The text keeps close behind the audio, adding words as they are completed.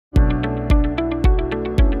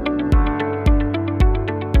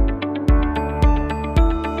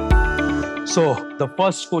So the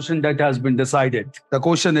first question that has been decided, the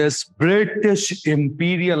question is British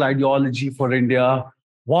imperial ideology for India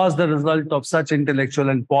was the result of such intellectual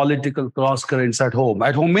and political cross currents at home.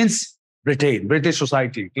 At home means Britain, British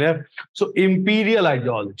society, clear? So imperial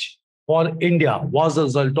ideology for India was the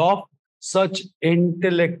result of such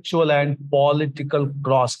intellectual and political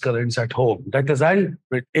cross currents at home. That is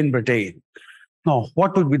in Britain. Now,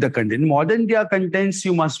 what would be the content? Modern India contents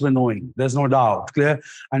you must be knowing. There's no doubt. Clear?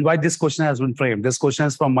 And why this question has been framed? This question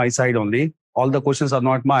is from my side only. All the questions are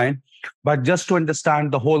not mine. But just to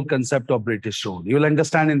understand the whole concept of British rule, you will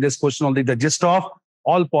understand in this question only the gist of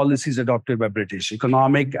all policies adopted by British,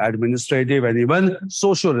 economic, administrative, and even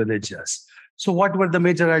socio-religious. So what were the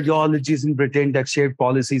major ideologies in Britain that shaped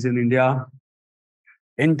policies in India?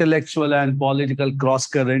 Intellectual and political cross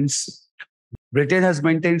currents. Britain has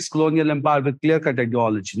maintained its colonial empire with clear-cut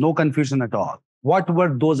ideology, no confusion at all. What were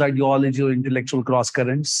those ideology or intellectual cross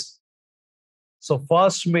currents? So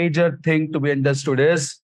first major thing to be understood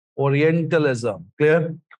is Orientalism.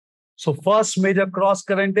 Clear? So first major cross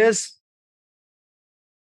current is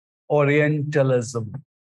Orientalism.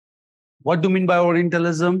 What do you mean by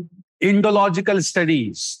Orientalism? Indological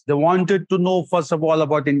studies. They wanted to know, first of all,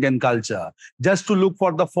 about Indian culture, just to look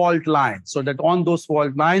for the fault lines, so that on those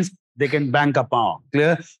fault lines, they can bank upon.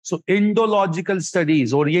 Clear? So Indological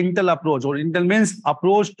studies, Oriental approach. Oriental means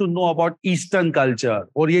approach to know about Eastern culture,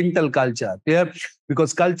 Oriental culture. Clear?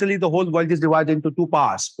 Because culturally, the whole world is divided into two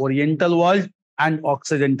parts, Oriental world and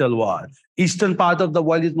Occidental world. Eastern part of the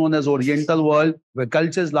world is known as Oriental world, where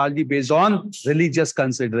culture is largely based on religious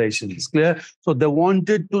considerations. Clear? So they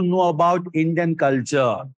wanted to know about Indian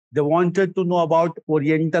culture. They wanted to know about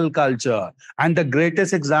Oriental culture. And the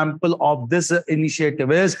greatest example of this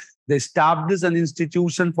initiative is they established an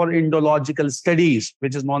institution for Indological studies,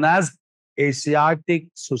 which is known as Asiatic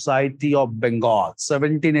Society of Bengal,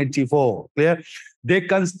 1784. Clear? They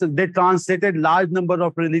translated large number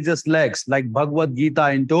of religious texts like Bhagavad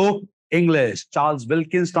Gita into English. Charles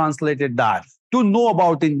Wilkins translated that to know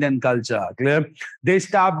about Indian culture. Clear? They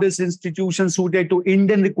established institutions suited to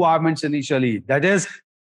Indian requirements initially. That is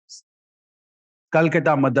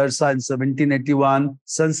Calcutta Madrasa in 1781,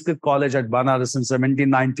 Sanskrit College at Banaras in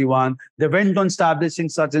 1791. They went on establishing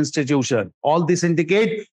such institution. All this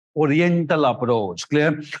indicate Oriental approach.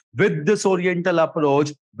 Clear? With this Oriental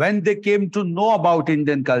approach, when they came to know about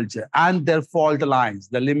Indian culture and their fault lines,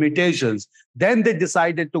 the limitations, then they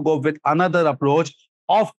decided to go with another approach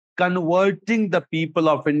of converting the people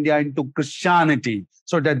of India into Christianity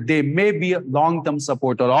so that they may be a long-term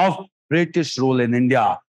supporter of British rule in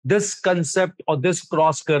India. This concept or this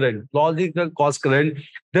cross current, logical cross current,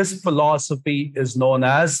 this philosophy is known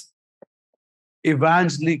as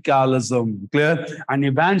evangelicalism. Clear? And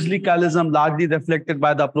evangelicalism largely reflected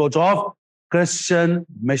by the approach of Christian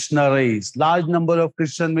missionaries. Large number of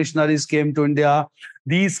Christian missionaries came to India.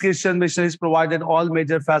 These Christian missionaries provided all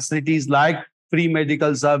major facilities like free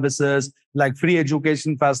medical services, like free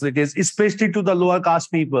education facilities, especially to the lower caste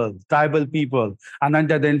people, tribal people. And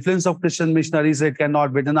under the influence of Christian missionaries, it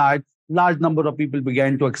cannot be denied, large number of people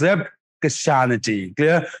began to accept Christianity.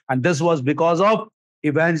 Clear? And this was because of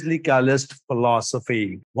evangelicalist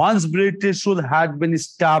philosophy. Once British rule had been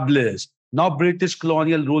established, now British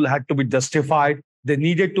colonial rule had to be justified. They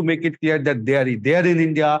needed to make it clear that they are there in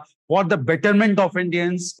India for the betterment of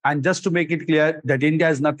Indians, and just to make it clear that India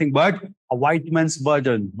is nothing but a white man's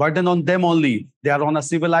burden on them only. They are on a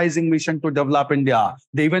civilizing mission to develop India.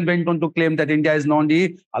 They even went on to claim that India is not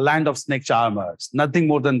only a land of snake charmers, nothing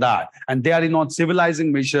more than that. And they are in a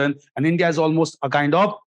civilizing mission, and India is almost a kind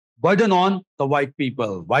of burden on the white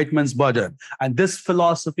people, white man's burden. And this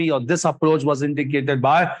philosophy or this approach was indicated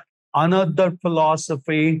by another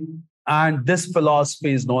philosophy, and this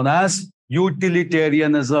philosophy is known as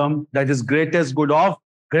utilitarianism, that is greatest good of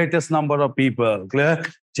greatest number of people. Clear?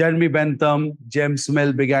 Jeremy Bentham, James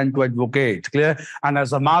Mill began to advocate. Clear? And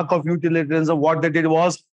as a mark of utilitarianism, what they did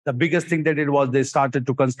was, the biggest thing they did was they started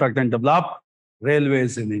to construct and develop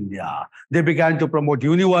railways in India. They began to promote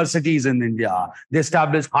universities in India. They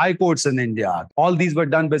established high courts in India. All these were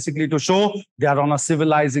done basically to show they are on a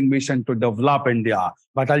civilizing mission to develop India.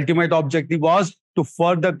 But ultimate objective was to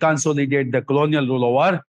further consolidate the colonial rule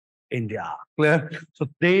over India. Clear? So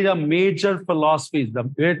they are major philosophies. The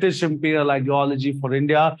British imperial ideology for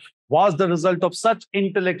India was the result of such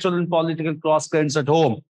intellectual and political cross currents at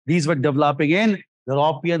home. These were developing in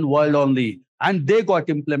European world only, and they got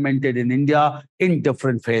implemented in India in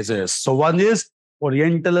different phases. So one is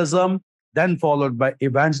Orientalism, then followed by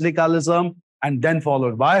evangelicalism, and then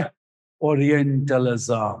followed by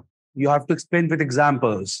Orientalism. You have to explain with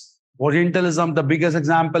examples. Orientalism, the biggest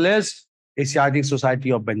example is Asiatic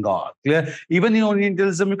Society of Bengal. Clear? Even in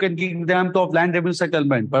Orientalism, you can give example of land revenue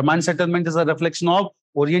settlement. Permanent settlement is a reflection of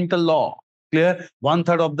Oriental law. Clear?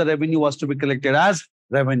 1/3 of the revenue was to be collected as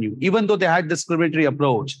revenue, even though they had discriminatory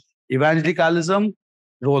approach. Evangelicalism,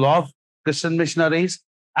 role of Christian missionaries,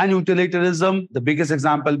 and utilitarianism, the biggest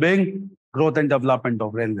example being growth and development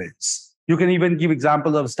of railways. You can even give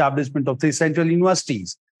examples of establishment of 3 central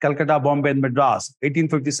universities, Calcutta, Bombay, and Madras,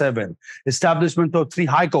 1857. Establishment of 3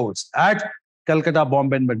 high courts at Calcutta,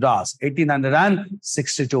 Bombay, and Madras,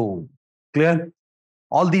 1862. Clear?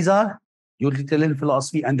 All these are utilitarian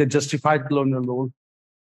philosophy and the justified colonial rule.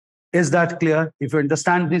 Is that clear? If you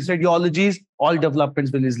understand these ideologies, all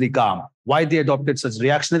developments will easily come. Why they adopted such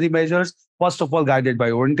reactionary measures? First of all, guided by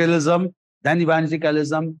Orientalism, then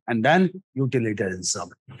evangelicalism, and then utilitarianism.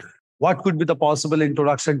 What could be the possible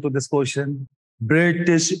introduction to this question?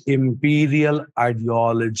 British imperial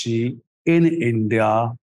ideology in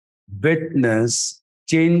India witnessed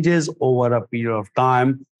changes over a period of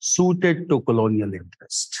time suited to colonial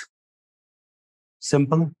interest.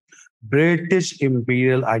 Simple. British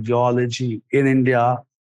imperial ideology in India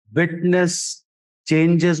witnessed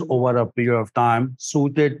changes over a period of time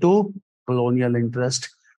suited to colonial interest,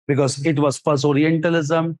 because it was first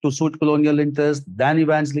Orientalism to suit colonial interest, then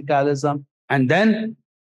evangelicalism, and then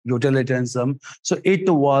utilitarianism. So it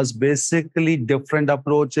was basically different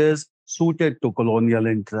approaches suited to colonial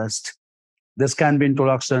interest. This can be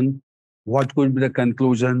introduction. What could be the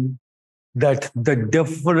conclusion? That the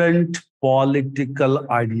different political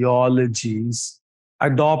ideologies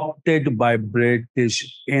adopted by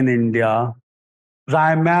British in India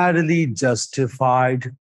primarily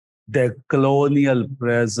justified their colonial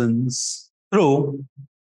presence through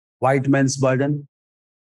white man's burden.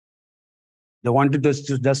 They wanted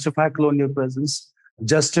to justify colonial presence,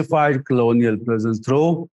 justified colonial presence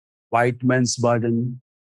through white man's burden.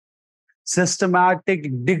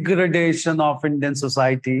 Systematic degradation of Indian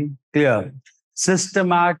society, clear.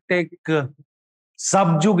 Systematic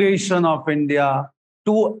subjugation of India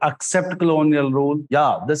to accept colonial rule.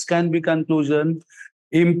 Yeah, this can be conclusion.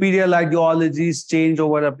 Imperial ideologies change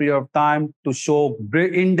over a period of time to show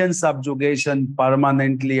Indian subjugation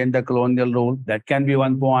permanently under colonial rule. That can be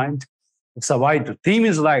one point. It's a wide theme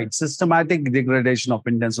is right. Systematic degradation of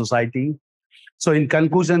Indian society. So in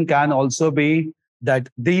conclusion can also be that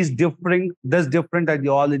these different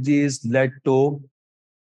ideologies led to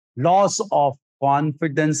loss of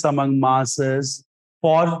confidence among masses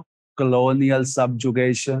for colonial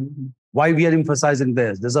subjugation. Why we are emphasizing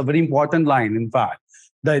this? There's a very important line, in fact.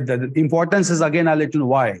 The importance is, again, I'll let you know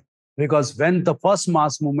why. Because when the first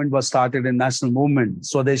mass movement was started in national movement,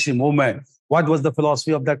 Swadeshi movement, what was the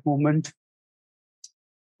philosophy of that movement?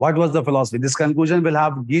 What was the philosophy? This conclusion will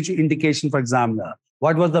have each indication for examiner.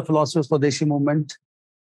 What was the philosophy of Swadeshi movement?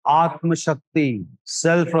 Atma Shakti,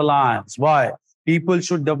 self-reliance. Why? People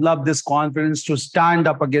should develop this confidence to stand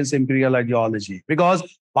up against imperial ideology, because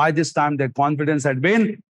by this time their confidence had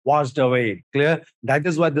been washed away. Clear? That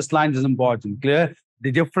is why this line is important. Clear?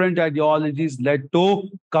 The different ideologies led to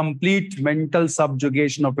complete mental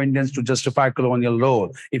subjugation of Indians to justify colonial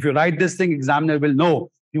rule. If you write this thing, examiner will know.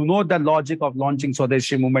 You know the logic of launching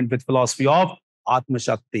Swadeshi movement with philosophy of Atma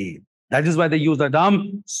Shakti. That is why they use the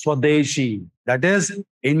term Swadeshi, that is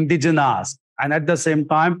indigenous, and at the same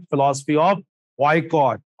time, philosophy of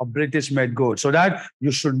boycott of British-made goods, so that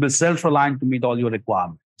you should be self-reliant to meet all your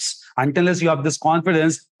requirements. Unless you have this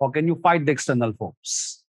confidence, how can you fight the external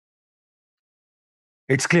force?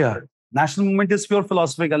 It's clear. National movement is pure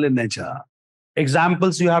philosophical in nature.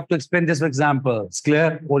 Examples, you have to explain this with examples.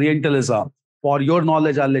 Clear? Orientalism. For your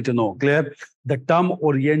knowledge, I'll let you know. Clear? The term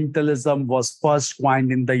Orientalism was first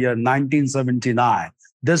coined in the year 1979.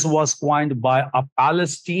 This was coined by a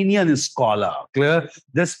Palestinian scholar. Clear?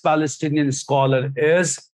 This Palestinian scholar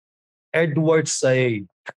is Edward Said.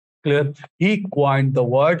 Clear? He coined the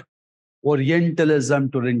word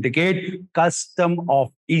Orientalism to indicate custom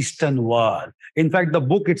of Eastern world. In fact, the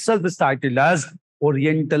book itself is titled as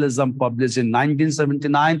Orientalism, published in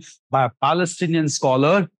 1979 by a Palestinian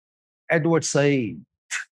scholar, Edward Said.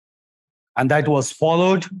 And that was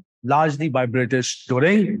followed largely by British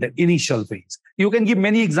during the initial phase. You can give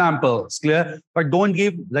many examples, clear? But don't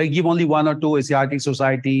give only one or two: Asiatic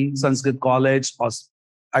Society, Sanskrit College, or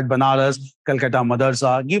at Banaras, Calcutta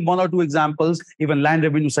Madarsa. Give one or two examples. Even land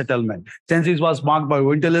revenue settlement. Since it was marked by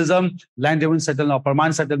Orientalism, land revenue settlement or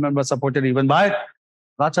permanent settlement was supported even by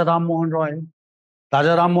Raja Ram Mohan Roy.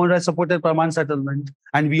 Raja Ram Mohan Roy supported permanent settlement.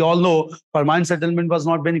 And we all know permanent settlement was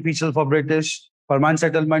not beneficial for British. Permanent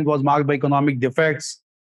settlement was marked by economic defects.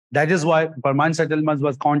 That is why permanent settlement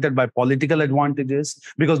was countered by political advantages,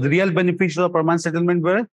 because the real beneficiaries of permanent settlement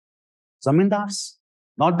were Zamindars,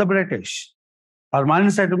 not the British.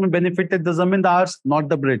 Permanent settlement benefited the zamindars, not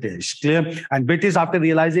the British. Clear? And British, after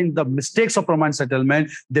realizing the mistakes of permanent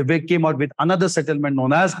settlement, they came out with another settlement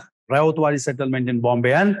known as Rayotwari settlement in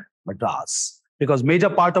Bombay and Madras. Because major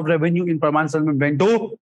part of revenue in permanent settlement went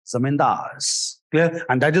to zamindars. Clear?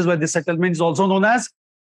 And that is why this settlement is also known as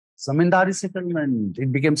zamindari settlement.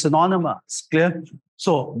 It became synonymous. Clear?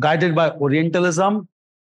 So, guided by Orientalism,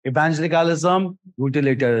 evangelicalism,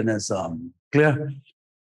 utilitarianism. Clear?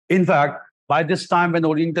 In fact, by this time, when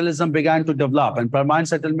Orientalism began to develop and permanent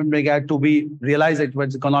settlement began to be realized it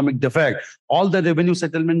was economic defect, all the revenue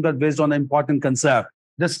settlement were based on an important concept.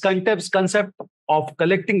 This concept of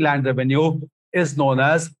collecting land revenue is known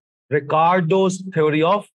as Ricardo's theory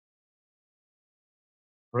of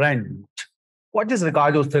rent. What is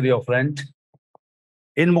Ricardo's theory of rent?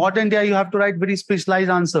 In modern India, you have to write very specialized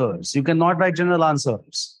answers. You cannot write general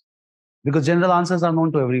answers because general answers are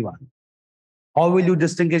known to everyone. How will you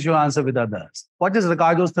distinguish your answer with others? What is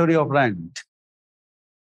Ricardo's theory of rent?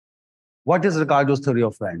 What is Ricardo's theory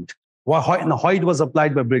of rent? How it was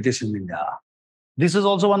applied by British in India? This is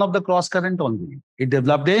also one of the cross current only. It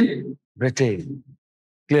developed in Britain.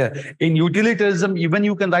 Clear? In utilitarianism, even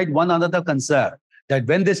you can write one another concept that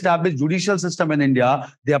when they established judicial system in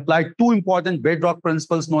India, they applied two important bedrock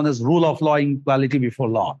principles known as rule of law and equality before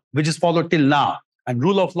law, which is followed till now. And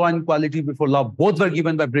rule of law and equality before law, both were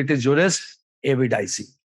given by British jurists. Avidicey.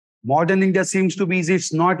 Modern India seems to be easy.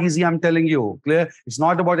 It's not easy, I'm telling you. Clear? It's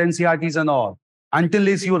not about NCRTs and all. Until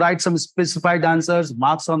you write some specified answers,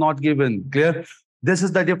 marks are not given. Clear? This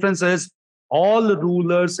is the difference is all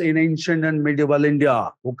rulers in ancient and medieval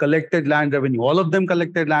India who collected land revenue, all of them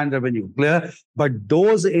collected land revenue. Clear? But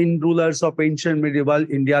those rulers of ancient medieval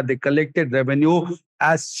India, they collected revenue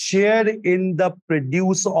as share in the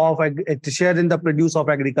produce of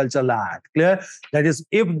agricultural land. Clear? That is,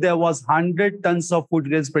 if there was 100 tons of food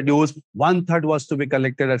grains produced, 1/3 was to be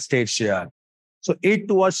collected at state share. So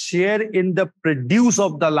it was share in the produce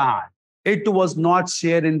of the land. It was not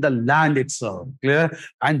share in the land itself. Clear?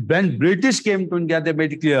 And when British came to India, they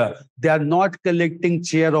made it clear they are not collecting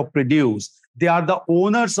share of produce. They are the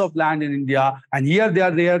owners of land in India, and here they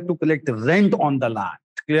are there to collect rent on the land.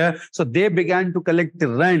 Clear? So they began to collect the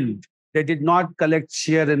rent. They did not collect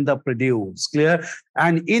share in the produce. Clear?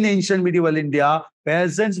 And in ancient medieval India,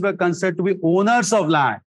 peasants were considered to be owners of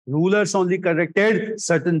land. Rulers only collected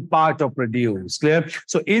certain part of produce. Clear?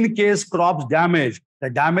 So in case crops damaged, the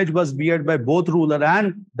damage was beared by both ruler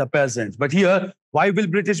and the peasants. But here, why will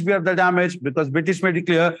British bear the damage? Because British made it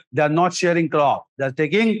clear they are not sharing crop. They are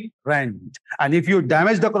taking rent. And if you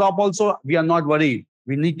damage the crop also, we are not worried.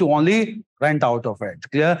 We need to only rent out of it.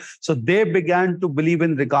 Clear? So they began to believe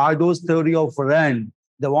in Ricardo's theory of rent.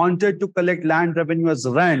 They wanted to collect land revenue as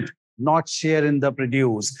rent, not share in the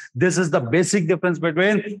produce. This is the basic difference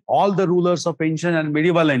between all the rulers of ancient and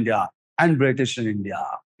medieval India and British in India.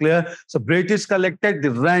 Clear? So British collected the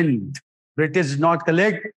rent. British did not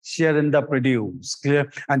collect share in the produce.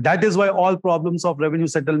 Clear? And that is why all problems of revenue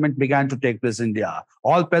settlement began to take place in India.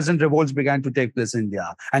 All peasant revolts began to take place in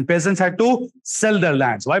India. And peasants had to sell their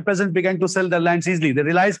lands. Why peasants began to sell their lands easily? They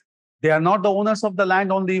realized they are not the owners of the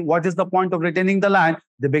land only. What is the point of retaining the land?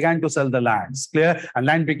 They began to sell the lands. Clear? And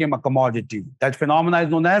land became a commodity. That phenomenon is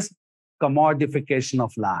known as commodification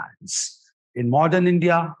of lands. In modern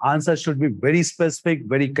India, answers should be very specific,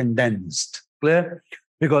 very condensed. Clear?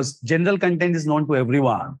 Because general content is known to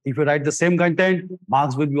everyone. If you write the same content,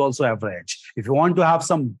 marks will be also average. If you want to have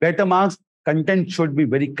some better marks, content should be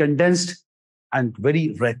very condensed and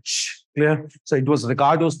very rich. Clear? So it was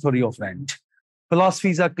Ricardo's theory of rent.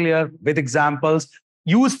 Philosophies are clear with examples.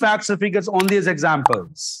 Use facts and figures only as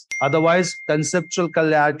examples. Otherwise, conceptual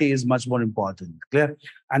clarity is much more important. Clear?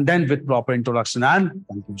 And then with proper introduction and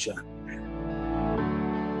conclusion.